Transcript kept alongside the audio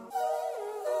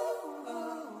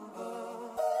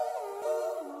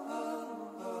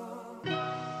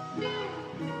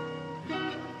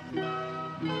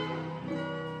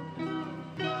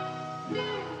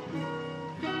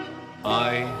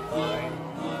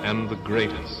and the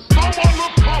greatest.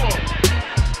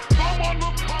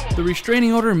 The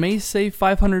restraining order may say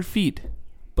 500 feet,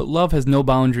 but love has no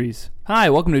boundaries. Hi,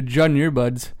 welcome to Judd and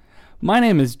Earbuds. My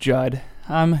name is Judd.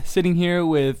 I'm sitting here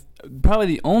with probably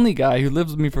the only guy who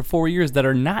lives with me for 4 years that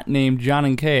are not named John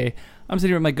and Kay. I'm sitting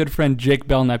here with my good friend Jake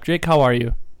Belknap. Jake, how are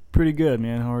you? Pretty good,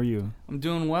 man. How are you? I'm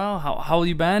doing well. How have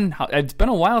you been? It's been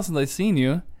a while since I've seen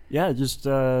you. Yeah, just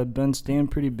been staying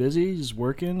pretty busy, just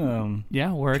working.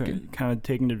 Working. Kind of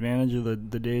taking advantage of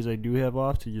the days I do have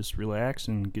off to just relax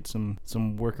and get some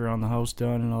work around the house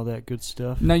done and all that good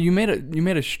stuff. Now you made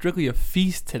a strictly a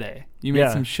feast today. You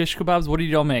made some shish kebabs. What did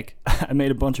y'all make? I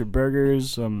made a bunch of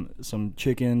burgers, some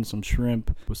chicken, some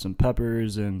shrimp with some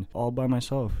peppers, and all by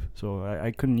myself. So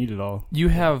I couldn't eat it all. You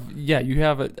have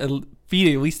a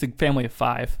feed at least a family of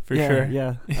 5 for sure.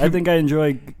 Yeah, I think I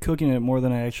enjoy cooking it more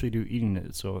than I actually do eating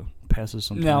it. So it passes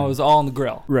some time. Now it was all on the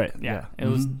grill. Right. Yeah. It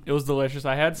was delicious.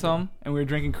 I had some, and we were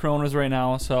drinking Coronas right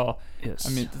now. So yes.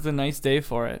 I mean, it's a nice day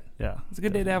for it. Yeah. It's a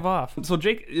good day to have off. So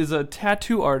Jake is a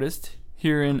tattoo artist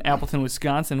here in Appleton,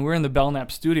 Wisconsin. We're in the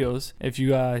Belknap Studios. If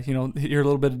you hear a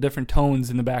little bit of different tones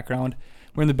in the background,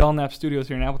 we're in the Belknap Studios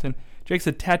here in Appleton. Jake's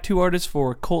a tattoo artist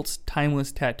for Colt's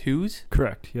Timeless Tattoos.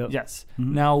 Correct. Yep. Yes.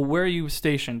 Mm-hmm. Now, where are you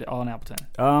stationed all in Appleton?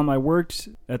 I worked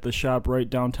at the shop right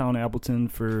downtown Appleton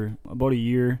for about a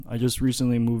year. I just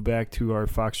recently moved back to our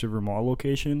Fox River Mall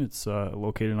location. It's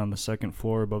located on the second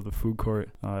floor above the food court.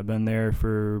 I've been there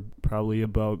for probably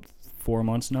about 4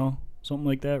 months now. Something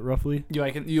like that, roughly. You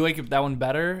like that one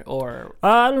better, or?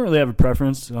 I don't really have a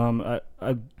preference. I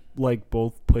like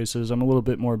both places. I'm a little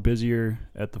bit more busier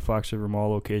at the Fox River Mall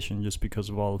location just because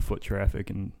of all the foot traffic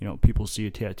and, people see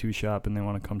a tattoo shop and they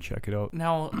want to come check it out.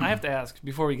 Now, I have to ask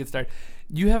before we get started,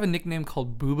 you have a nickname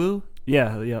called Boo Boo?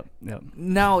 Yeah.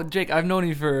 Now, Jake, I've known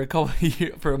you for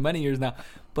for many years now,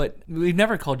 but we've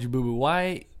never called you Boo Boo.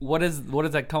 Why? What does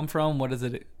that come from? What does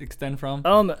it extend from?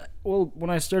 Well, when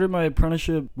I started my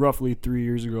apprenticeship roughly 3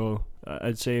 years ago,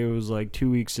 I'd say it was like 2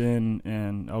 weeks in,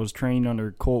 and I was trained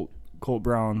under Colt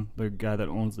Brown, the guy that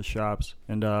owns the shops,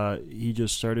 and he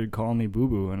just started calling me Boo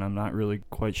Boo, and I'm not really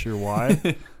quite sure why.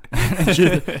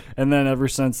 And then ever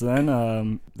since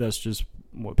then, that's just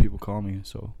what people call me.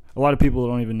 So a lot of people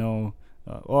don't even know.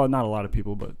 Well, not a lot of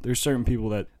people, but there's certain people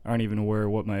that aren't even aware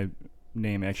what my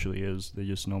name actually is. They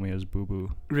just know me as Boo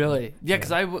Boo. Really? Yeah,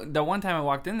 because the one time I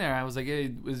walked in there, I was like,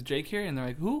 "Hey, was Jake here?" And they're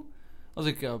like, "Who?" I was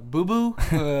like, Boo Boo?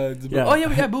 Yeah. Oh, yeah,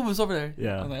 we got Boo Boo's over there.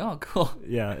 Yeah. I was like, oh, cool.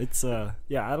 Yeah, it's, I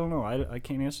don't know. I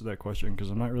can't answer that question because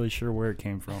I'm not really sure where it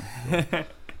came from.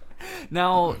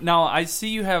 Now, I see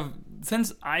you have,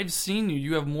 since I've seen you,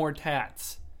 you have more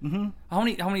tats. Mm-hmm.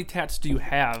 How many tats do you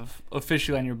have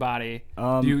officially on your body?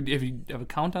 Do you have a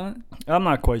count on it? I'm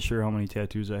not quite sure how many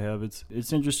tattoos I have.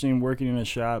 It's interesting working in a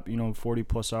shop, 40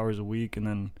 plus hours a week, and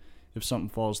then if something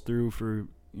falls through for,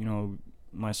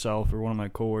 myself or one of my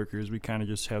coworkers, we kind of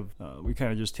just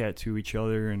tattoo each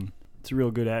other, and it's a real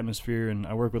good atmosphere, and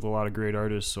I work with a lot of great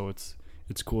artists, so it's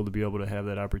cool to be able to have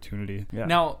that opportunity. Yeah.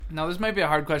 Now this might be a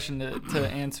hard question to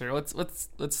answer. Let's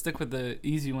stick with the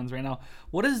easy ones right now.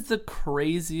 What is the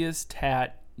craziest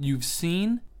tat you've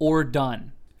seen or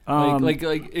done? Like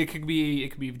it could be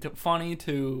funny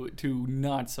to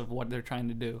nuts of what they're trying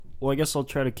to do. Well, I guess I'll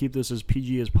try to keep this as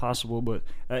PG as possible, but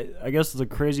I guess the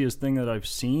craziest thing that I've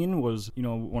seen was,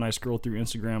 when I scroll through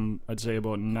Instagram, I'd say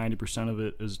about 90% of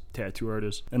it is tattoo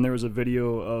artists. And there was a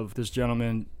video of this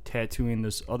gentleman tattooing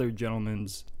this other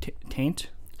gentleman's taint.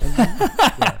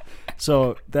 Yeah.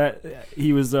 So that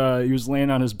he was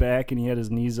laying on his back and he had his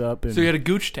knees up. And so he had a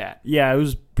gooch tat. Yeah, it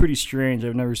was pretty strange.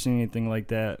 I've never seen anything like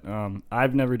that.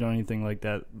 I've never done anything like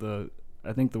that.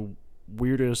 I think the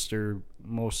weirdest or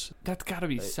most... That's got to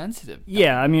be sensitive.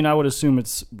 Yeah, I mean, I would assume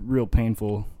it's real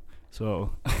painful.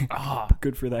 So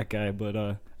good for that guy. But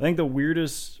I think the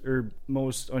weirdest or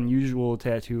most unusual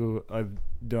tattoo I've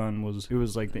done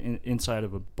was like the inside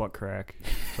of a butt crack.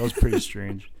 That was pretty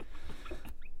strange.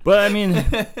 But I mean,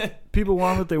 people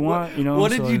want what they want,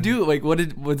 What did you do? Like,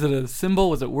 was it a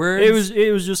symbol? Was it words?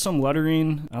 It was just some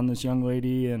lettering on this young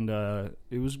lady, and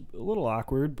it was a little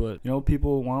awkward. But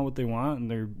people want what they want, and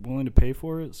they're willing to pay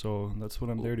for it. So that's what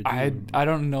I'm there to do. I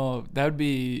don't know. That would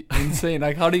be insane.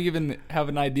 Like, how do you even have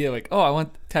an idea? Like, I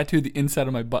want to tattoo the inside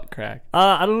of my butt crack.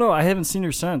 I don't know. I haven't seen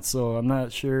her since, so I'm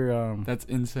not sure. That's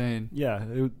insane. Yeah.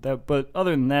 But other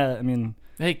than that, I mean,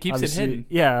 hey, it keeps it hidden.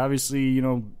 Yeah. Obviously,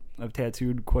 I've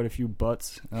tattooed quite a few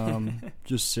butts,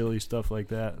 just silly stuff like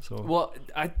that. So, well,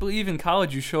 I believe in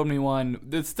college you showed me one.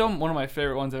 It's still one of my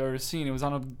favorite ones I've ever seen. It was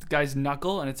on a guy's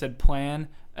knuckle, and it said "Plan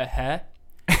Ahead."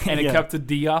 and it kept the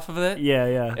D off of it.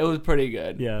 Yeah. It was pretty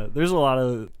good. Yeah, there's a lot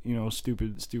of,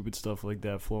 stupid stuff like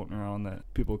that floating around that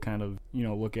people kind of,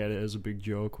 look at it as a big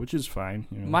joke, which is fine.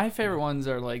 My favorite ones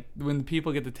are like when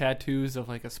people get the tattoos of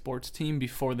like a sports team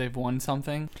before they've won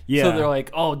something. Yeah. So they're like,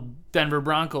 oh, Denver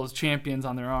Broncos champions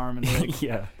on their arm. And they're like,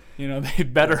 yeah. They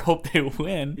better hope they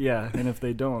win. Yeah, and if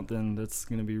they don't, then that's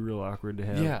going to be real awkward to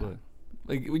have. Yeah. But.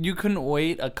 Like, you couldn't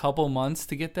wait a couple months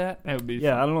to get that? That would be fun.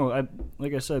 I don't know.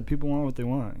 Like I said, people want what they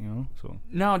want, so.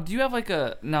 Now, do you have like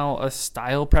a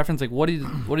style preference? Like, what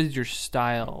is your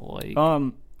style like?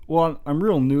 Well, I'm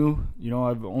real new.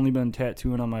 I've only been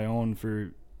tattooing on my own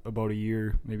for about a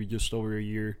year, maybe just over a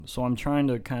year. So I'm trying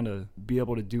to kind of be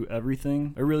able to do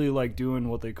everything. I really like doing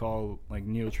what they call like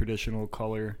neo-traditional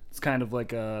color. It's kind of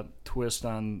like a twist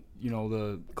on,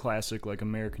 the classic like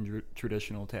American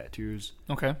traditional tattoos.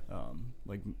 Okay.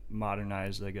 Like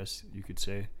modernized, I guess you could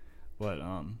say. But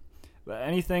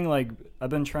anything like I've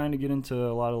been trying to get into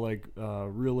a lot of like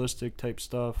realistic type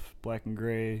stuff, black and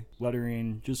gray,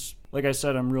 lettering. Just like I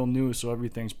said, I'm real new, so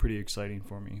everything's pretty exciting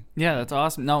for me. Yeah, that's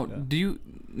awesome. Now,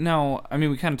 I mean,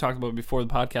 we kind of talked about it before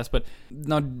the podcast, but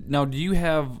now do you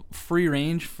have free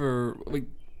range for like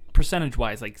percentage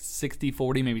wise, like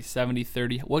 60-40, maybe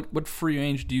 70-30? What free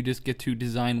range do you just get to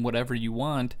design whatever you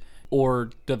want? Or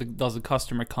does the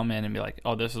customer come in and be like,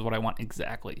 oh, this is what I want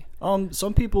exactly?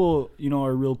 Some people,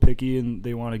 are real picky and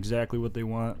they want exactly what they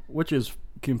want, which is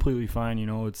completely fine.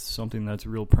 It's something that's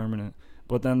real permanent.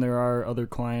 But then there are other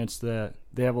clients that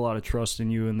they have a lot of trust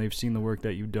in you and they've seen the work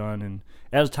that you've done. And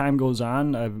as time goes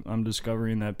on, I'm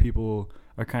discovering that people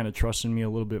are kind of trusting me a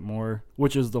little bit more,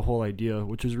 which is the whole idea,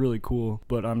 which is really cool.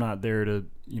 But I'm not there to,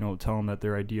 tell them that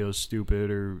their idea is stupid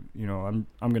or, I'm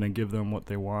going to give them what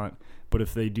they want. But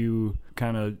if they do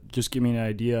kind of just give me an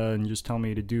idea and just tell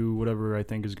me to do whatever I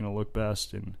think is going to look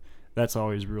best, and that's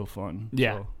always real fun.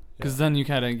 Yeah. Because then you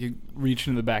kind of reach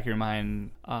into the back of your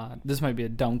mind. This might be a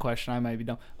dumb question. I might be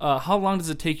dumb. How long does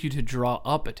it take you to draw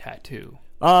up a tattoo?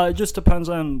 It just depends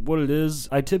on what it is.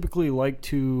 I typically like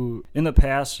to, in the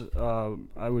past,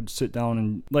 I would sit down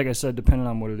and, like I said, depending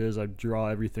on what it is, I'd draw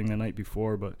everything the night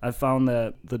before. But I found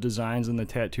that the designs and the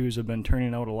tattoos have been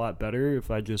turning out a lot better if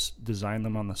I just design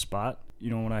them on the spot.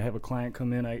 When I have a client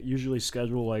come in, I usually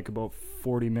schedule like about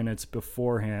 40 minutes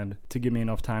beforehand to give me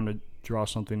enough time to draw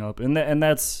something up. And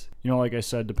that's, like I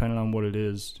said, depending on what it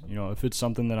is. If it's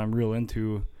something that I'm real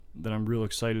into, that I'm real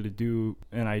excited to do,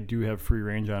 and I do have free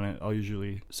range on it, I'll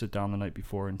usually sit down the night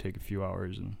before and take a few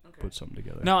hours and put something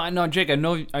together. No, Jake, I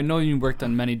know you worked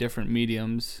on many different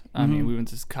mediums. I mean, we went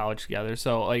to college together.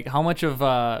 So, like, how much of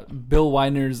Bill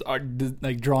Winer's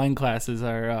drawing classes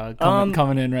are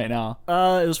coming in right now?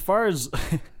 As far as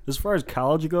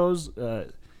college goes,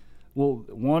 well,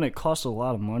 one, it costs a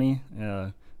lot of money.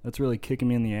 That's really kicking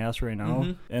me in the ass right now.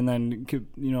 Mm-hmm. And then,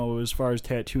 as far as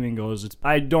tattooing goes,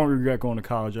 I don't regret going to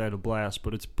college. I had a blast,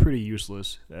 but it's pretty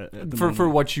useless for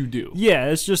what you do. Yeah,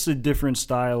 it's just a different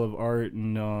style of art,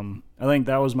 and I think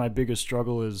that was my biggest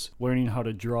struggle, is learning how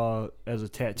to draw as a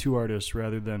tattoo artist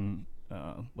rather than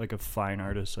like a fine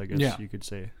artist, I guess you could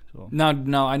say. So.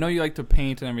 Now, I know you like to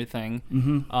paint and everything.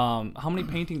 Mm-hmm. How many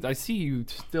paintings? I see you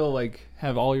still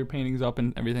have all your paintings up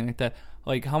and everything like that.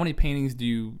 Like, how many paintings do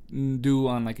you do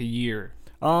on like a year?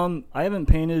 I haven't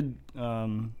painted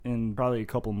in probably a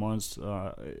couple months.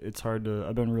 It's hard to.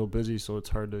 I've been real busy, so it's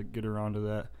hard to get around to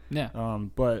that. Yeah.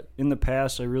 But in the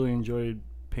past, I really enjoyed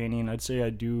painting. I'd say I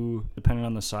do, depending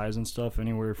on the size and stuff,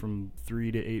 anywhere from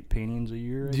 3 to 8 paintings a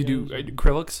year. Do you do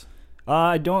acrylics?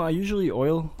 I don't. I usually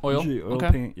oil.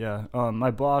 Okay. Paint. Yeah. My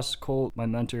boss, Colt, my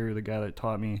mentor, the guy that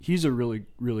taught me, he's a really,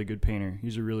 really good painter.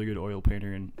 He's a really good oil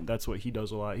painter, and that's what he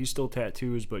does a lot. He still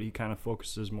tattoos, but he kind of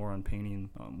focuses more on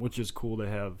painting, which is cool to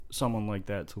have someone like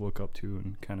that to look up to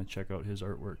and kind of check out his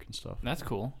artwork and stuff. That's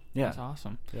cool. Yeah. That's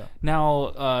awesome. Yeah.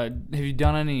 Now, have you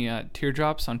done any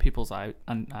teardrops on people's eyes?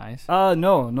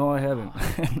 No, I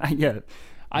haven't. Not yet.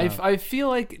 I feel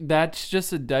like that's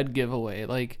just a dead giveaway.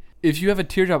 Like, if you have a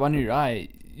teardrop under your eye,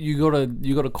 you go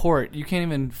to court, you can't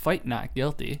even fight not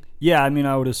guilty. Yeah, I mean,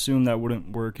 I would assume that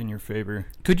wouldn't work in your favor.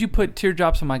 Could you put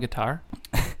teardrops on my guitar?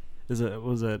 Was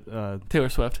it Taylor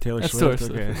Swift? That's Swift.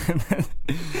 Okay.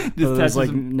 It was like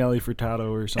Nelly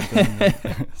Furtado or something.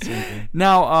 Same thing.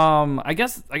 Now, I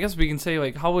guess we can say,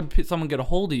 like, how would someone get a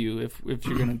hold of you if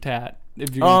you're gonna tat?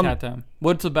 If you're gonna tat them,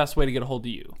 what's the best way to get a hold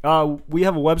of you? We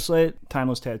have a website,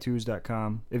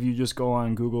 timelesstattoos.com. If you just go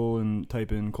on Google and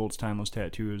type in Colt's Timeless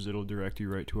Tattoos, it'll direct you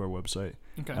right to our website.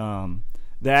 Okay.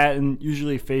 That, and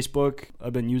usually Facebook.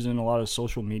 I've been using a lot of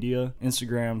social media,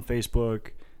 Instagram,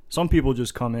 Facebook. Some people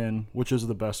just come in, which is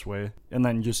the best way, and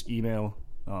then just email.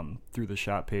 through the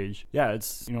shop page. Yeah,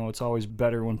 it's it's always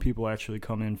better when people actually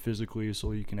come in physically,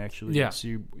 so you can actually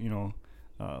see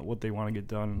what they want to get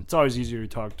done. It's always easier to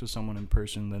talk to someone in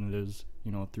person than it is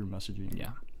through messaging.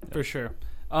 Yeah, for sure.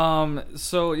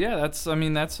 So yeah, that's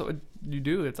what you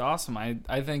do. It's awesome.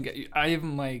 I think I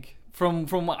even like from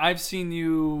what I've seen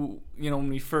you when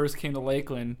we first came to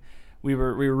Lakeland, we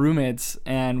were roommates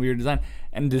and we were designing,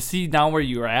 and to see now where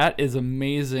you're at is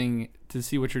amazing to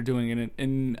see what you're doing,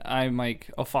 and I'm like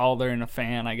a follower and a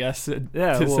fan, I guess. Say.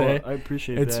 I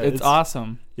appreciate that. It's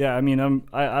awesome. Yeah, I mean,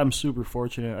 I'm super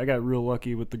fortunate. I got real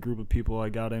lucky with the group of people I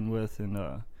got in with,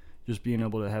 and just being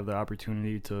able to have the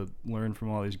opportunity to learn from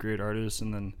all these great artists,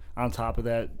 and then on top of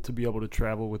that, to be able to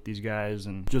travel with these guys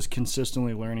and just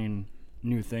consistently learning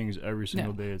new things every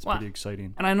single day. It's pretty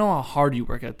exciting. And I know how hard you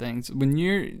work at things.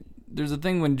 There's a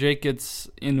thing when Jake gets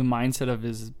in the mindset of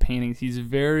his paintings, he's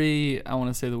very, I want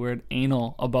to say the word,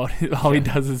 anal about how he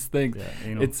does his things. Yeah,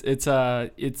 anal.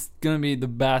 It's gonna be the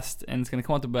best, and it's gonna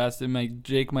come out the best.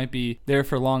 Jake might be there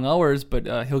for long hours, but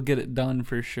he'll get it done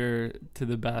for sure to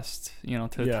the best, to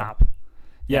the top.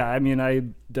 Yeah, I mean, I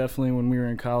definitely, when we were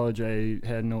in college, I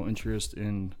had no interest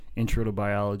in intro to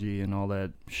biology and all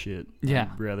that shit. Yeah.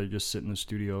 I'd rather just sit in the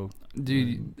studio.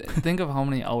 Dude, think of how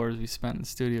many hours we spent in the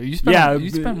studio. You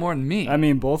spent more than me. I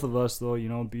mean, both of us, though,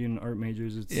 being art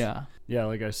majors, it's... Yeah. Yeah,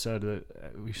 like I said,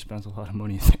 we spent a lot of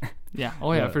money there. Yeah.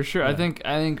 Oh, yeah, for sure. Yeah. I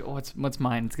think what's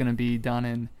mine? It's going to be done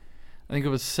in, I think it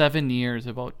was 7 years,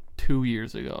 about 2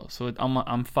 years ago. So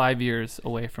I'm 5 years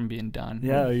away from being done.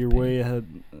 Yeah, you're way ahead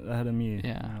of me.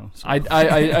 Yeah. So.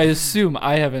 I assume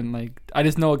I haven't, I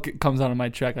just know it comes out of my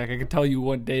check. I can tell you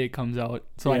what day it comes out,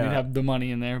 so I need to have the money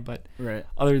in there. But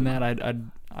other than that,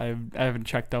 I haven't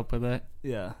checked up with it.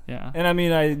 Yeah. Yeah. And I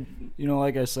mean,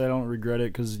 like I said, I don't regret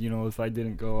it because, if I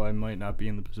didn't go, I might not be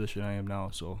in the position I am now.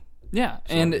 So. Yeah,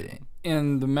 and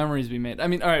the memories we made. I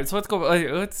mean, all right, so let's go.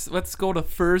 Let's go to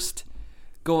first.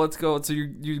 Let's go. So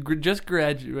you just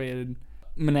graduated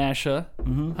Menasha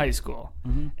High School,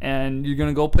 and you're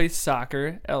gonna go play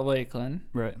soccer at Lakeland,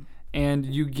 right? And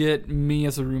you get me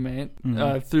as a roommate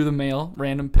through the mail,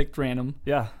 picked random.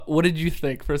 Yeah. What did you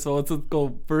think? First of all, let's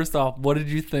go. First off, what did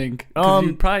you think? Because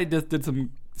you probably just did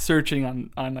some searching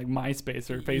on like MySpace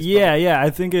or Facebook. Yeah. I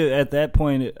think at that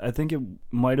point, it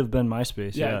might have been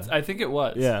MySpace. Yeah, I think it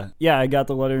was. Yeah. I got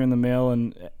the letter in the mail,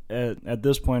 and at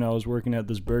this point, I was working at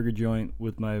this burger joint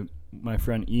with my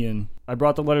friend Ian. I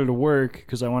brought the letter to work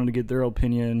because I wanted to get their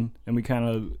opinion, and we kind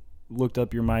of looked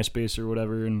up your MySpace or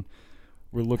whatever, and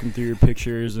we're looking through your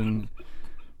pictures, and I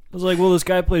was like, well, this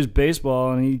guy plays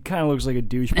baseball, and he kind of looks like a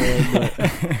douchebag,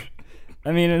 but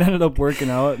I mean, it ended up working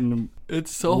out, and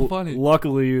it's so funny.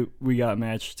 Luckily, we got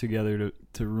matched together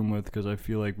to room with because I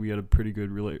feel like we had a pretty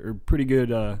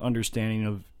good understanding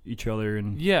of each other,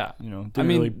 and didn't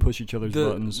really push each other's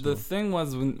buttons. So. The thing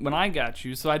was when I got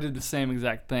you, so I did the same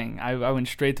exact thing. I went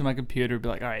straight to my computer, be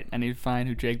like, all right, I need to find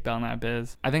who Jake Belknap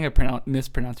is. I think I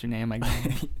mispronounced your name, like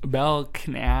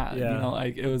Belknap. Yeah,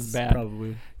 it was bad.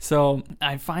 Probably. So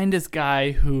I find this guy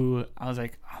who I was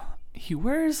like, oh, he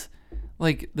wears.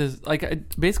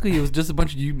 Basically, it was just a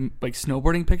bunch of you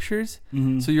snowboarding pictures.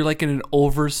 Mm-hmm. So you're in an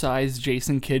oversized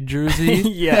Jason Kidd jersey.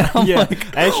 Yeah.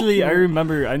 Like, actually, I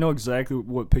remember. I know exactly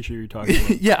what picture you're talking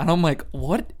about. Yeah, and I'm like,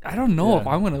 what? I don't know if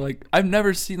I'm gonna I've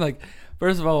never seen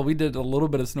First of all, we did a little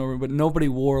bit of snowboarding, but nobody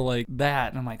wore like that.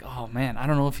 And I'm like, oh man, I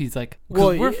don't know if he's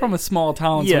we're from a small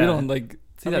town, so we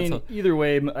don't either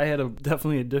way, I had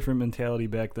definitely a different mentality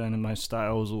back then, and my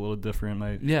style was a little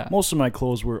different. Most of my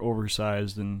clothes were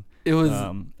oversized, and it was.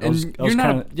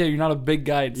 You're not a big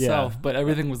guy itself, but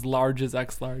everything was larges,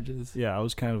 X larges. Yeah, I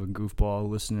was kind of a goofball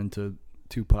listening to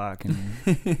Tupac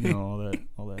and all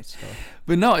that stuff.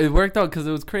 But no, it worked out because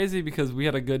it was crazy because we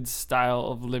had a good style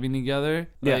of living together.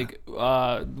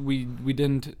 Yeah. We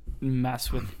didn't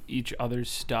mess with each other's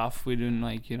stuff. We didn't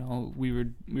we were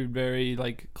very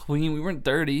clean. We weren't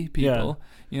dirty people.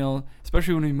 Yeah.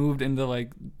 Especially when we moved into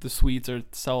the suites or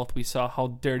south, we saw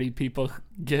how dirty people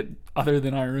get other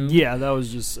than our room. Yeah, that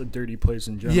was just a dirty place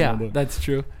in general. Yeah, that's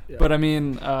true. Yeah. But I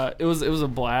mean, it was a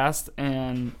blast,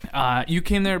 and you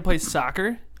came there to play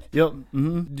soccer. Yep.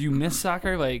 Mm-hmm. Do you miss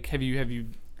soccer? Have you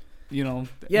Yeah.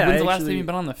 When's the last time you've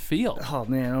been on the field? Oh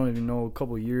man, I don't even know. A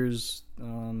couple of years.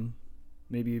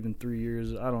 Maybe even 3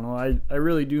 years. I don't know. I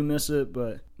really do miss it,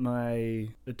 but my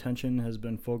attention has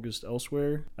been focused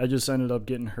elsewhere. I just ended up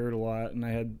getting hurt a lot, and I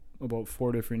had about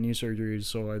 4 different knee surgeries,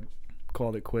 so I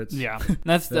called it quits. Yeah,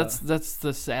 that's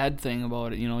the sad thing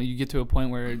about it. You know, you get to a point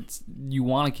where you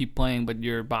want to keep playing, but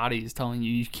your body is telling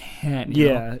you can't. You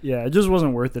know? Yeah. It just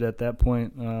wasn't worth it at that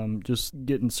point. Just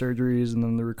getting surgeries and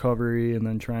then the recovery and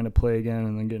then trying to play again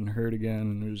and then getting hurt again.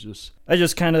 And I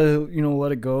just kind of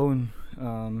let it go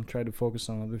and tried to focus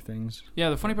on other things. Yeah,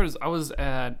 the funny part is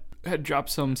had dropped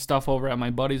some stuff over at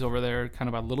my buddies over there, kind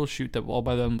of a little shoot that all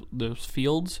by those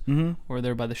fields over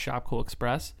there by the Shopko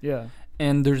Express. Yeah.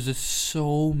 And there's just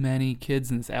so many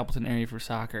kids in this Appleton area for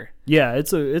soccer. Yeah,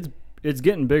 it's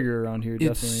getting bigger around here.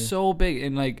 Definitely, it's so big,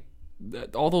 and like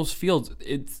all those fields.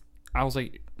 I was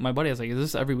like, my buddy, I was like, is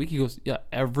this every week? He goes, yeah,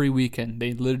 every weekend.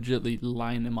 They legitimately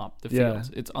line them up, the fields.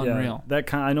 Yeah, it's unreal. Yeah.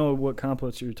 I know what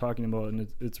complex you're talking about, and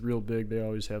it's real big. They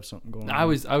always have something going on. I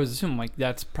was assuming like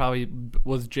that's probably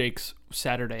was Jake's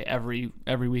Saturday every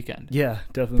weekend. Yeah,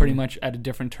 definitely. Pretty much at a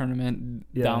different tournament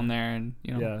down there, and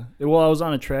Yeah. Well, I was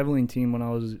on a traveling team when I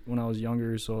was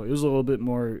younger, so it was a little bit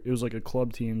more. It was like a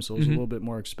club team, so it was a little bit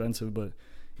more expensive. But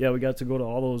yeah, we got to go to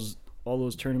all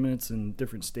those tournaments in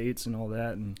different states and all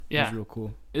that, and it was real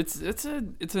cool. It's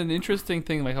an interesting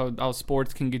thing, like how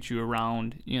sports can get you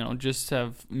around, just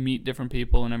to meet different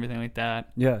people and everything like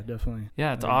that. Yeah, definitely.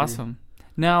 Yeah, it's awesome.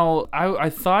 Now, I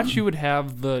thought you would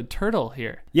have the turtle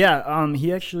here. Yeah,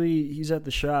 he's at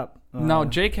the shop. Now,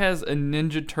 Jake has a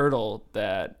Ninja Turtle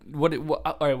that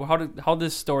all right, how did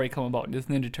this story come about? This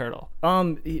Ninja Turtle.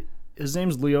 His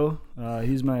name's Leo.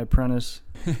 He's my apprentice.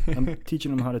 I'm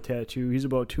teaching him how to tattoo. He's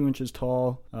about 2 inches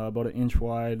tall, about an inch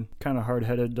wide, kind of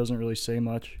hard-headed, doesn't really say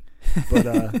much.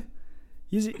 But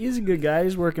he's a good guy.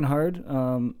 He's working hard.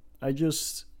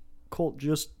 Colt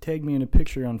just tagged me in a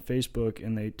picture on Facebook,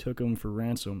 and they took him for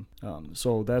ransom.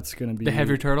 So that's going to be... They have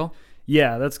your turtle?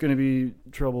 Yeah, that's going to be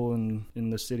trouble in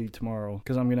the city tomorrow,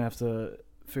 because I'm going to have to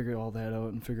figure all that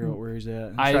out and figure out where he's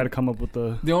at and try to come up with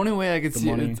the only way I could see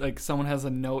money. It is like someone has a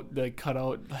note that cut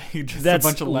out like just that's a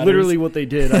bunch of letters. Literally what they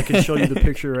did. I can show you the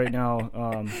picture right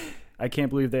now. I can't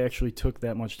believe they actually took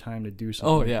that much time to do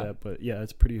something like that. But yeah,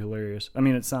 it's pretty hilarious. I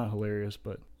mean, it's not hilarious,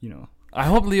 but I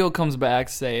hope Leo comes back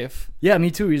safe. Yeah,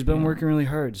 me too. He's been working really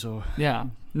hard. So yeah.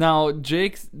 Now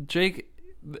Jake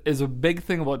is a big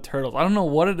thing about turtles. I don't know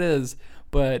what it is,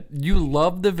 but you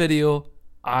love the video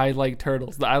I Like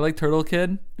Turtles. The I Like Turtle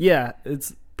Kid? Yeah,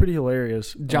 it's pretty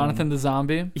hilarious. Jonathan the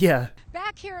Zombie? Yeah.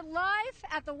 Back here live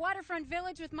at the Waterfront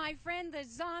Village with my friend the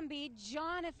Zombie,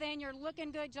 Jonathan. You're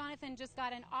looking good. Jonathan just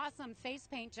got an awesome face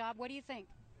paint job. What do you think?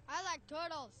 I like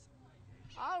turtles.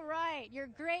 All right. You're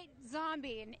great,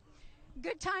 Zombie. And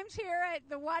good times here at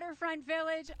the Waterfront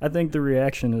Village. I think the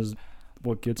reaction is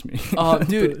what gets me.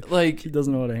 Dude, like... He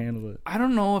doesn't know how to handle it. I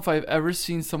don't know if I've ever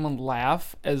seen someone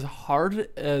laugh as hard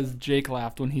as Jake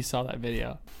laughed when he saw that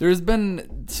video. There's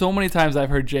been so many times I've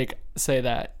heard Jake say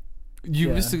that. We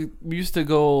used to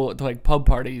go to like pub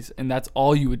parties, and that's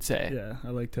all you would say. Yeah, I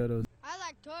like turtles. I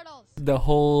like turtles. The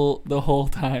whole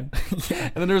time.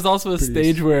 And then there was also a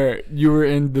stage where you were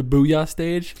in the Booyah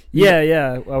stage.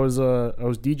 Yeah. I was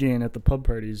DJing at the pub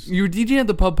parties. You were DJing at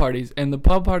the pub parties, and the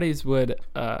pub parties would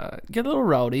get a little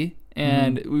rowdy,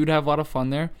 and we would have a lot of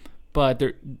fun there. But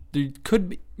there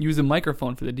could use a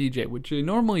microphone for the DJ, which you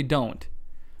normally don't.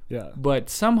 Yeah. But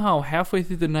somehow halfway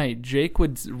through the night, Jake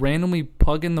would randomly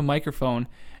plug in the microphone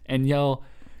and yell,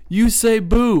 "You say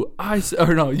boo, I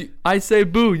say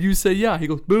boo, you say yeah." He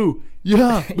goes, "Boo,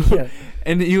 yeah." Yeah.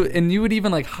 And you would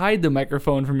even like hide the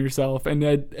microphone from yourself, and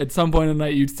at some point in the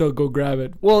night you'd still go grab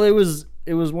it. Well, it was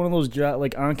one of those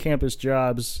like on campus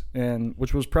jobs, and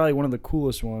which was probably one of the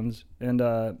coolest ones. And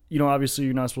obviously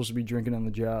you're not supposed to be drinking on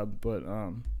the job, but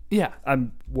yeah,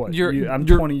 I'm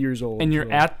 20 years old, and you're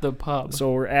at the pub.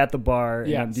 So we're at the bar,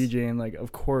 and I'm DJing. Like,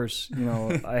 of course,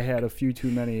 I had a few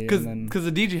too many, because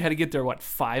the DJ had to get there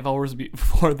 5 hours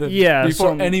before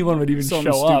anyone would even show up.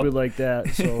 Something stupid like that.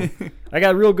 So I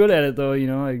got real good at it, though.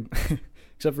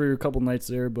 Except for a couple nights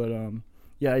there, but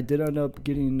I did end up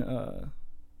getting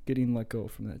let go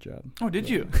from that job. Oh, did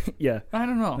you? Yeah. I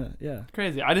don't know. Yeah.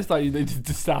 Crazy. I just thought they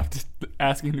just stopped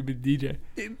asking to be DJ.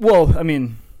 Well, I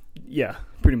mean. Yeah,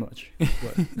 pretty much.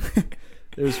 But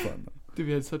it was fun, though. Dude,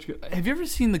 we had such good... Have you ever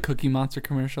seen the Cookie Monster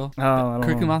commercial? Oh, I don't know.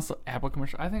 Cookie Monster Apple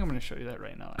commercial? I think I'm going to show you that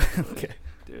right now. Okay.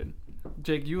 Dude.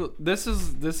 Jake, this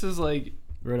is like...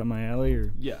 Right up my alley,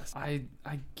 or... Yes. I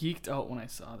geeked out when I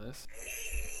saw this.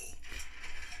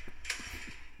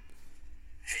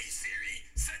 Hey Siri,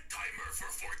 set timer for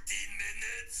 14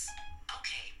 minutes.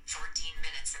 Okay, 14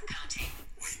 minutes and counting.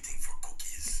 Waiting for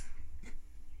cookies.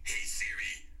 Hey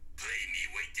Siri, play me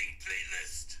waiting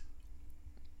playlist.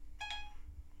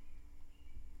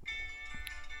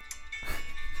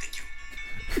 Thank you.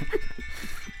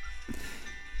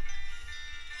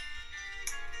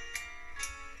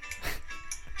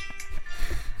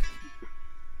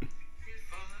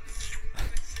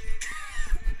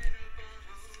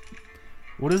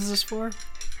 What is this for?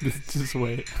 Just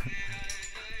wait. Me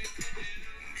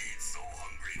so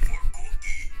hungry for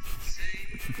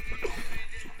cookie.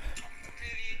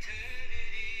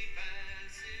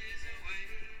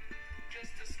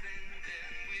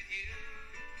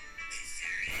 Hey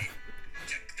Siri,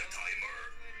 check the timer.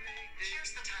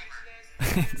 Here's the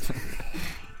timer.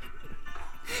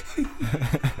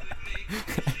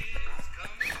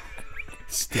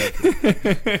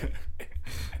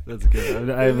 That's good.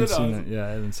 I haven't it seen awesome? that. Yeah,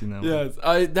 I haven't seen that one.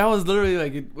 Yes, that was literally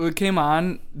like it came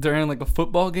on during like a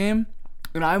football game,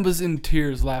 and I was in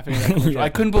tears laughing at that commercial. Yeah. I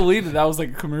couldn't believe that was like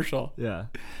a commercial. Yeah,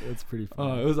 that's pretty Oh,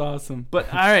 fun. it was awesome. But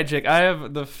all right, Jake, I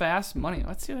have the fast money.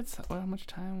 Let's see how much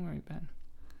time have we been?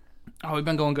 Oh, we've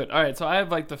been going good. All right, so I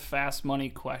have like the fast money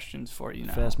questions for you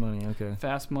now. Fast money, okay.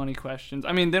 Fast money questions.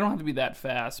 I mean, they don't have to be that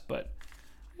fast, but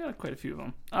we got quite a few of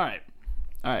them. All right.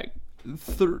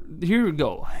 Here we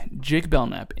go. Jake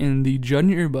Belknap in the Judd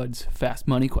and Earbuds Fast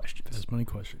Money questions. Fast money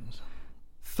questions.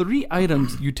 3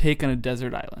 items you take on a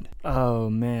desert island. Oh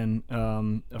man,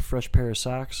 a fresh pair of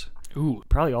socks. Ooh,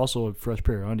 Probably also a fresh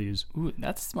pair of undies,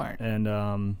 that's smart. and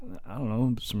I don't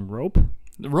know, some rope.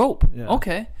 The rope. Yeah.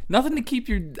 Okay. Nothing to keep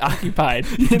you occupied.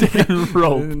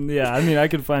 Rope. And, yeah, I mean, I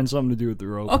could find something to do with the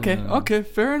rope. Okay. and, Okay.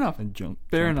 Fair enough. And jump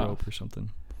Fair enough. rope or something.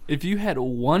 If you had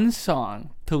one song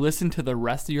to listen to the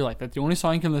rest of your life, that's the only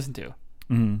song you can listen to,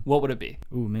 Mm-hmm. what would it be?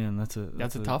 Ooh man, that's a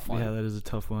tough one. Yeah, that is a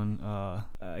tough one.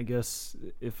 I guess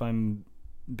if I'm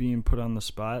being put on the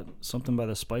spot, something by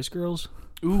the Spice Girls.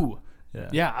 Ooh. Yeah.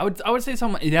 Yeah, I would say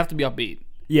something. It'd have to be upbeat.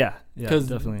 Yeah.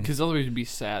 Definitely. Because otherwise you'd be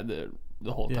sad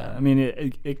the whole Yeah, time. I mean,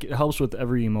 it helps with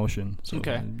every emotion. So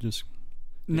Okay. Just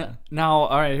Now,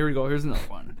 all right, here we go. Here's another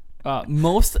one.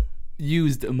 Most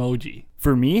used emoji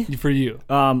for me, for you.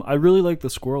 I really like the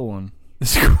squirrel one. The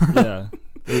squirrel.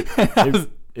 Yeah.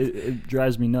 It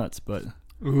drives me nuts, but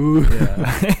Ooh. yeah.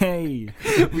 Hey.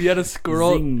 We had a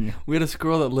squirrel. Zing. We had a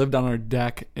squirrel that lived on our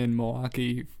deck in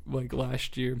Milwaukee like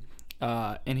last year.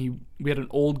 And we had an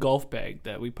old golf bag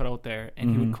that we put out there, and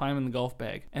he would climb in the golf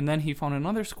bag. And then he found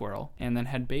another squirrel, and then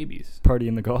had babies. Party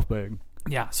in the golf bag.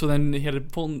 Yeah. So then he had a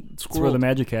full squirrel. That's where the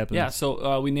magic happens. Yeah.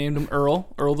 So we named him Earl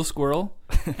the squirrel,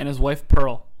 and his wife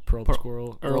Pearl. Pearl the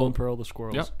squirrel. Earl. And Pearl the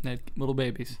squirrels. Yep. They had little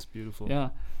babies. It's beautiful. Yeah.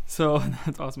 So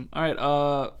that's awesome. All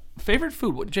right. Favorite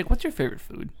food? Jake, what's your favorite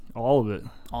food? All of it.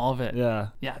 All of it. Yeah.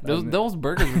 Yeah. Those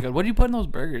burgers were good. What do you put in those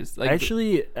burgers? Like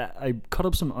Actually, I cut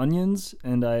up some onions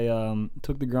and I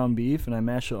took the ground beef and I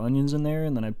mashed the onions in there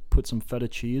and then I put some feta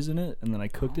cheese in it and then I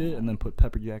cooked it and then put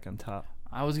pepper jack on top.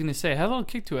 I was gonna say, it had a little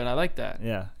kick to it. I like that.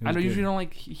 Yeah. I usually don't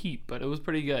like heat, but it was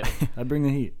pretty good. I bring the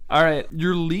heat. All right.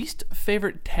 Your least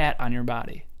favorite tat on your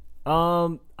body?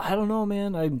 I don't know,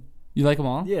 man. You like them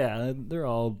all? Yeah, they're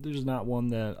all. There's not one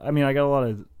that. I mean, I got a lot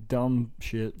of dumb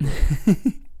shit.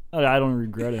 But I don't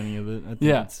regret any of it. I think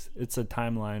Yeah. it's a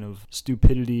timeline of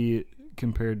stupidity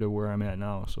compared to where I'm at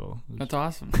now. So That's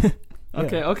awesome.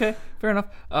 Yeah. Okay. Fair enough.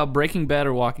 Breaking Bad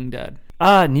or Walking Dead?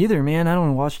 neither, man. I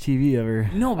don't watch TV ever.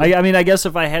 No, but- I mean, I guess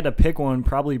if I had to pick one,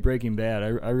 probably Breaking Bad.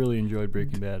 I really enjoyed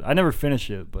Breaking Bad. I never finished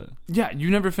it, but Yeah, you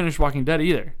never finished Walking Dead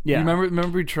either. Yeah. You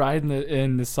remember we tried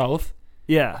in the South?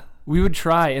 yeah. We would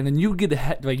try, and then you'd get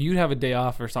ahead. Like you'd have a day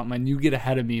off or something, and you'd get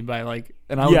ahead of me by like,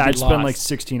 and I would be I'd spend lost. like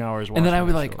 16 hours watching And then I it, would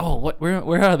be like, so- oh, what?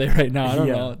 Where are they right now? I don't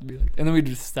Yeah. know. It'd be like- and then we'd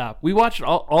just stop. We watched it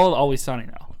all Always Sunny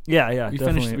now. Yeah, We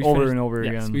definitely. finished over and over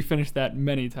yes, again. we finished that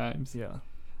many times. Yeah.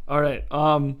 All right.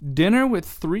 Dinner with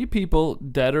 3 people,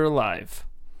 dead or alive.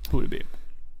 Who would it be?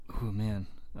 Oh man.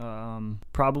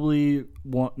 Probably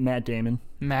Matt Damon.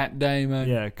 Matt Damon.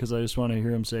 Yeah, because I just want to hear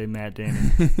him say Matt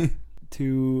Damon.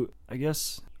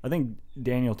 I think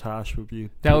Daniel Tosh would be.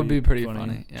 That would be pretty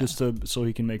funny, yeah. Just so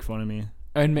he can make fun of me.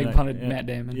 And make And fun of Matt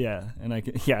Damon. Yeah, and I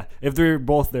can. Yeah, if they're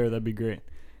both there, that'd be great.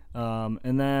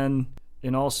 And then,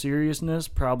 in all seriousness,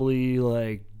 probably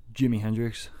like Jimi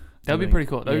Hendrix. That'd be I think- pretty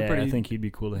cool. That'd be yeah, pretty. I think he'd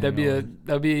be cool to hang That'd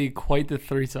out with. be quite the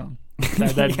threesome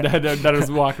that I was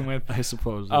walking with. I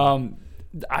suppose.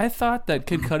 I thought that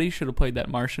Kid Cudi should have played that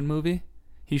Martian movie.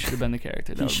 He should have been the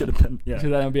character. he should have been. Yeah. So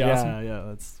that would be awesome.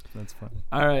 Yeah, that's funny.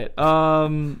 All right.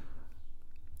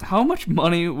 How much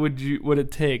money would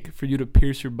it take for you to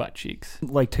pierce your butt cheeks?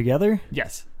 Like together?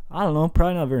 Yes. I don't know.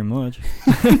 Probably not very much.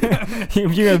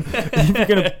 if you're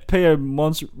gonna pay a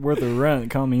month's worth of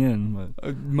rent, count me in.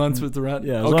 But Months with the rent.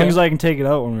 yeah, as long as I can take it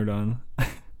out when we're done.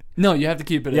 No, you have to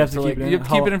keep it. You in. have to So, keep like, it in? You have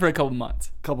to keep How- it in for a couple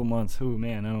months. Couple months. Oh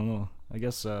man, I don't know. I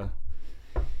guess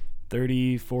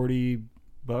 30, 40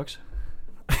 bucks.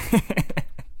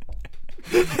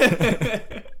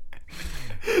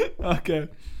 Okay.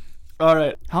 All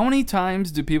right. How many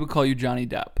times do people call you Johnny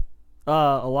Depp?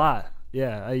 A lot.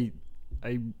 Yeah,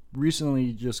 I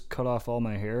recently just cut off all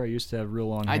my hair. I used to have real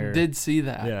long I hair. did see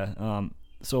that. Yeah.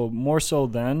 So more so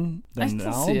then I than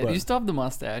still now. see it. But You still have the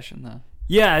mustache and the.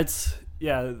 yeah,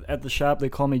 at the shop they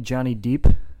call me Johnny Deep.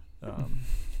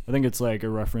 I think it's like a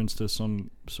reference to some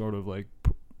sort of like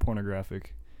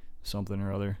pornographic something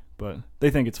or other. But they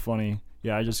think it's funny.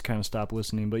 Yeah, I just kind of stopped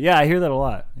listening. But yeah, I hear that a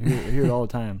lot. I hear it all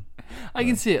the time. I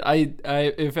can see it. I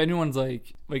if anyone's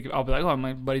like I'll be like, oh,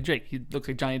 my buddy Jake, he looks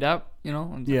like Johnny Depp, you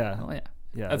know? And Yeah. oh, yeah.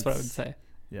 Yeah, That's what I would it's- say.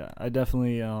 Yeah, I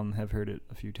definitely have heard it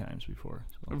a few times before.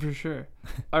 So. For sure.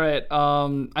 All right.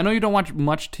 I know you don't watch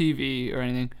much TV or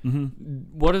anything.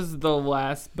 Mm-hmm. What is the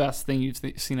last best thing you've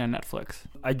seen on Netflix?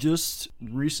 I just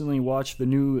recently watched the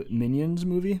new Minions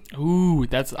movie. Ooh,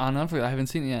 that's on Netflix. I haven't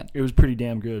seen it yet. It was pretty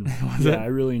damn good. Was yeah, it? I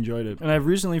really enjoyed it. And I've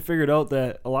recently figured out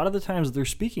that a lot of the times they're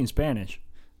speaking Spanish.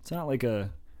 It's not like a...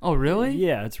 Oh, really?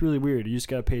 Yeah, it's really weird. You just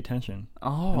got to pay attention.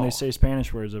 Oh. And they say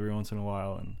Spanish words every once in a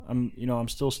while. And I'm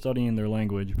still studying their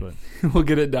language, but We'll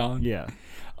get it down. yeah.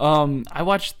 I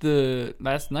watched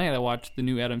last night I watched the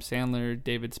new Adam Sandler,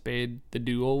 David Spade, The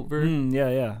Do-Over.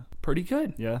 Yeah. Pretty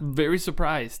good. Yeah. Very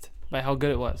surprised by how good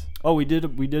it was. Oh, we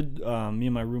did. Me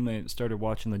and my roommate started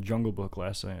watching The Jungle Book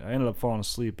last night. I ended up falling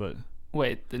asleep, but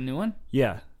Wait, the new one?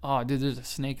 yeah. Oh, dude, there's a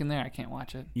snake in there. I can't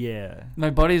watch it. Yeah.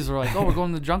 My buddies were like, "Oh, we're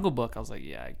going to the Jungle Book." I was like,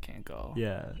 "Yeah, I can't go."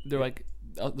 Yeah. They're like,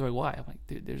 "Why?" I'm like,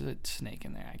 "Dude, there's a snake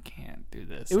in there. I can't do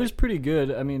this." It was pretty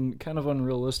good. I mean, kind of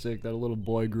unrealistic that a little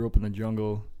boy grew up in the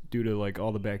jungle due to like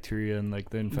all the bacteria and like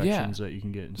the infections that you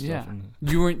can get and stuff. Yeah. And,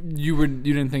 You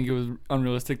didn't think it was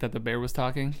unrealistic that the bear was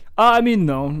talking? I mean,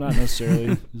 no, not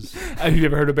necessarily. Have you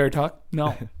ever heard a bear talk?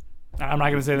 No. I'm not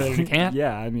gonna say that you can't.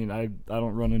 Yeah, I mean, I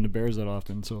don't run into bears that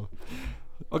often, so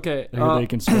Okay. I hear they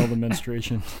can smell the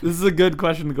menstruation. This is a good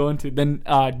question to go into. Then,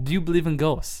 do you believe in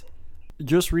ghosts?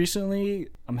 Just recently,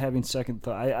 I'm having second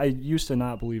thought. I used to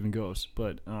not believe in ghosts,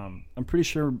 but I'm pretty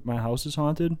sure my house is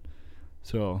haunted.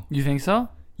 So You think so?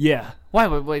 yeah, Why?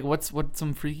 Like, what's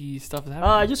some freaky stuff is happening?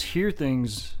 I just hear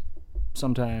things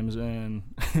sometimes, and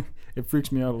it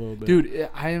freaks me out a little bit. Dude,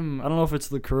 I don't know if it's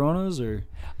the coronas or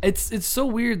It's so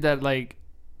weird that like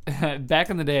back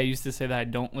in the day I used to say that I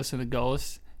don't listen to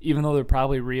ghosts even though they're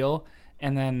probably real,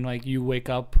 and then like you wake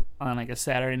up on like a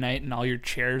Saturday night and all your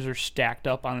chairs are stacked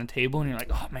up on the table and you're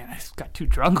like, oh man, I just got too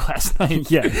drunk last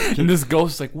night. Yeah. And this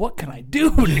ghost is like, what can I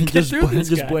do to get just through this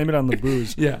just guy? blame it on the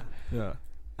booze. Yeah. Yeah.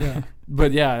 Yeah.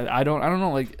 But yeah, I don't know,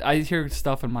 like I hear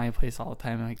stuff in my place all the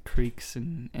time, like creaks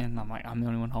and I'm like, I'm the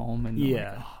only one home and I'm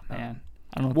Yeah. like, oh man.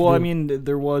 I don't know what Well, to I do. mean,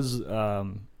 there was a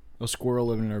squirrel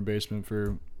living in our basement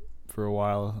for a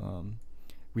while.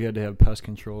 We had to have pest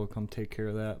control come take care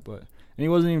of that, and he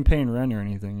wasn't even paying rent or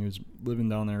anything. He was living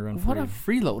down there rent What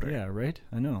free. a freeloader. Yeah, right?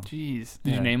 I know. Jeez.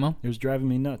 Did Yeah. you name him? It was driving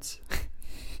me nuts.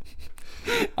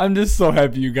 I'm just so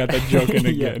happy you got that joke in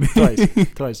Yeah, again.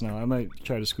 twice now. I might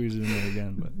try to squeeze it in there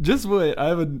again, but Just wait.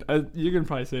 You can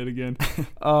probably say it again.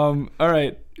 All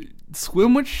right.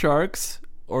 Swim with sharks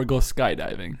or go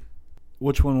skydiving?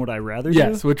 which one would I rather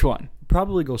Yes. do? Which one?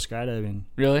 Probably go skydiving.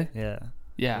 Really? Yeah.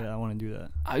 Yeah. I want to do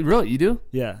that. Really? You do?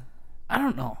 Yeah. I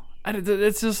don't know.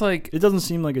 It's just like It doesn't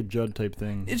seem like a Judd type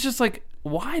thing. it's just like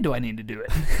why do I need to do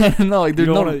it? I don't know. Like you there's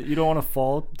don't no. want to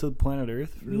fall to planet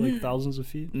Earth for like thousands of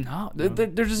feet. No, No,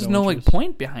 there's just no no like interest.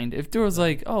 point behind it. If there was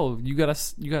like, oh, you got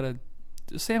a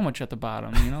sandwich at the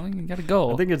bottom, you know, you gotta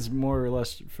go. I think it's more or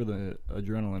less for the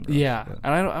adrenaline rush. yeah, but-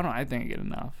 and I think I get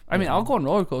enough. I mean, Yeah. I'll go on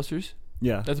roller coasters.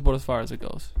 Yeah. That's about as far as it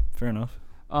goes. Fair enough.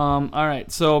 All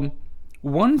right. So,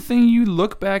 one thing you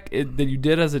look back at that you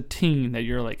did as a teen that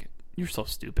you're like, you're so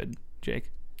stupid,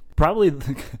 Jake. Probably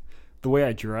the way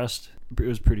I dressed. It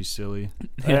was pretty silly.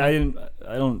 Yeah.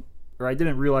 I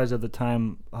didn't realize at the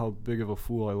time how big of a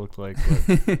fool I looked like,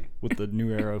 but with the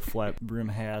new era of flat brim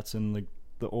hats and like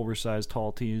the oversized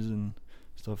tall tees and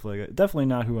stuff like that. Definitely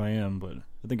not who I am, but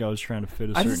I think I was trying to fit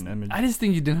a certain image. I just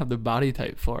think you didn't have the body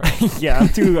type for it. Yeah, I'm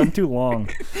too long.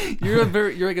 you're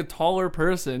like a taller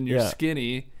person. You're Yeah.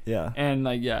 skinny, Yeah. and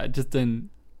like it just didn't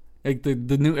like the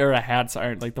new era hats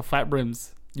aren't like the flat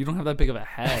brims. You don't have that big of a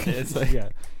head. It's like Yeah.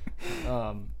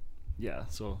 Yeah,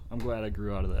 so I'm glad I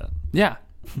grew out of that. yeah.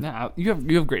 No, you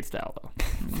have great style though.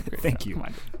 You have great Thank style. you. Come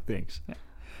on. Thanks.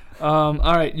 All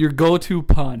right, your go-to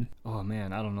pun. Oh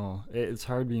man, I don't know. It's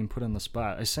hard being put on the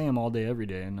spot. I say them all day, every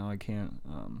day, and now I can't.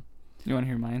 You want to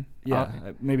hear mine? Yeah,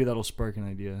 maybe that'll spark an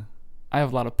idea. I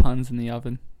have a lot of puns in the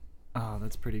oven. Oh,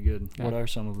 that's pretty good. Yeah. What are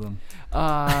some of them?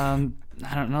 I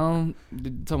don't know.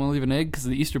 Did someone leave an egg? Because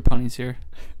the Easter bunny's here.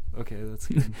 Okay, that's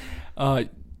good.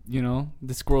 You know,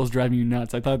 the squirrel's driving you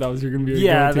nuts. I thought that was gonna be your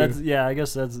Yeah, go-to. I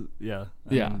guess that's I Yeah.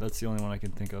 mean, that's the only one I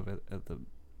can think of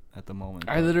at the moment.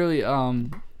 I literally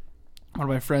one of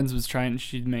my friends was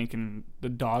she'd making the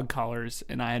dog collars,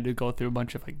 and I had to go through a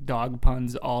bunch of like dog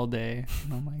puns all day.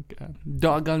 And I'm like,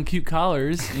 doggone cute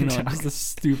collars, just the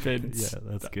stupid. Yeah,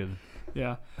 that's good.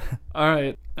 Yeah. All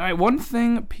right. One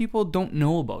thing people don't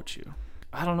know about you.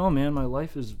 I don't know, man. My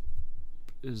life is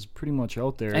pretty much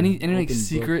out there. Any like Open book.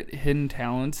 secret hidden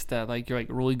talents that like you're like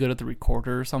really good at the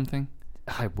recorder or something?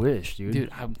 I wish, dude.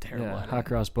 Dude, I'm terrible Yeah, at hot it.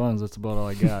 cross buns. That's about all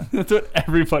I got. That's what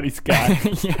everybody's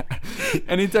got. Yeah.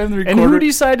 Anytime the recorder. And who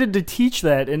decided to teach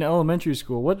that in elementary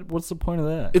school? What's the point of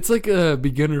that? It's like a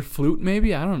beginner flute,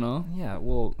 maybe. I don't know. Yeah,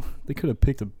 well, they could have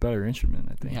picked a better instrument,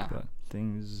 I think. Yeah. But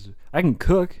I can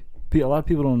cook. A lot of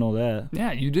people don't know that.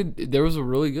 Yeah, you did. There was a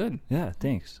really good. Yeah,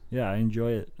 thanks. Yeah, I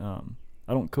enjoy it.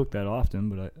 I don't cook that often,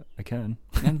 but I can.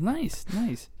 And nice.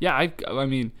 Yeah, I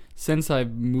mean, since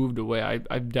I've moved away,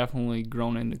 I've definitely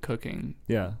grown into cooking.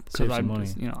 Yeah, save some money.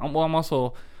 I'm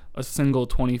also a single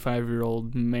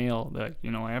 25-year-old male that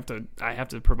I have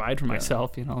to provide for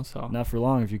myself. So Not for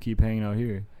long if you keep hanging out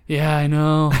here. yeah, I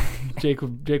know. Jake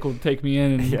will take me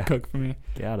in and cook for me.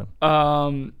 Got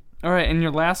him. All right, and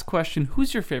your last question: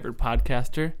 who's your favorite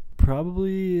podcaster?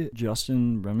 Probably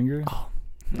Justin Reminger. Oh,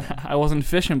 I wasn't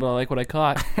fishing, but I like what I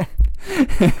caught.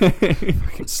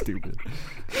 Fucking stupid.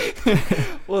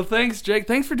 Well, thanks, Jake.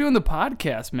 Thanks for doing the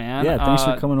podcast, man. Yeah, thanks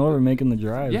for coming over and making the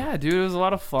drive. Yeah, dude, it was a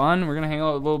lot of fun. We're gonna hang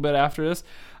out a little bit after this.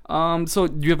 So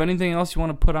do you have anything else you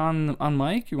want to put on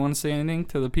mic? You want to say anything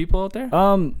to the people out there?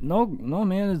 No,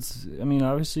 man.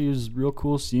 Obviously it was real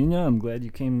cool seeing you. I'm glad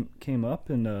you came up,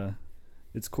 and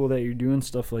it's cool that you're doing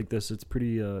stuff like this. It's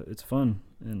pretty, it's fun,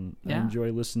 and I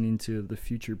enjoy listening to the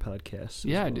future podcasts.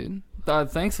 Yeah, well. dude.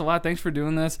 Thanks a lot. Thanks for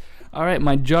doing this. All right,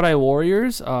 my Jedi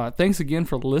Warriors. Thanks again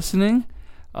for listening.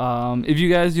 If you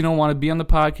guys, want to be on the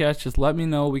podcast, just let me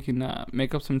know. We can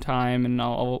make up some time, and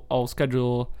I'll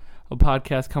schedule a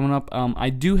podcast coming up. I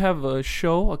do have a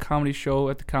comedy show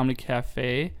at the Comedy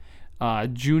Cafe,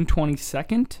 June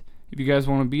 22nd. If you guys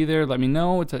want to be there, let me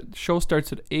know. Show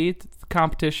starts at 8. It's a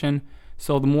competition.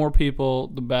 So the more people,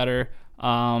 the better.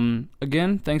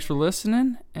 Again, thanks for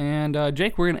listening. And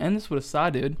Jake, we're gonna end this with a saw,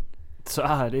 dude.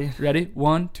 Saw, dude. Ready?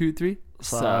 1, 2, 3.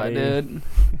 Saw, dude.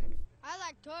 I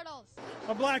like turtles.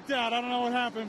 I blacked out. I don't know what happened.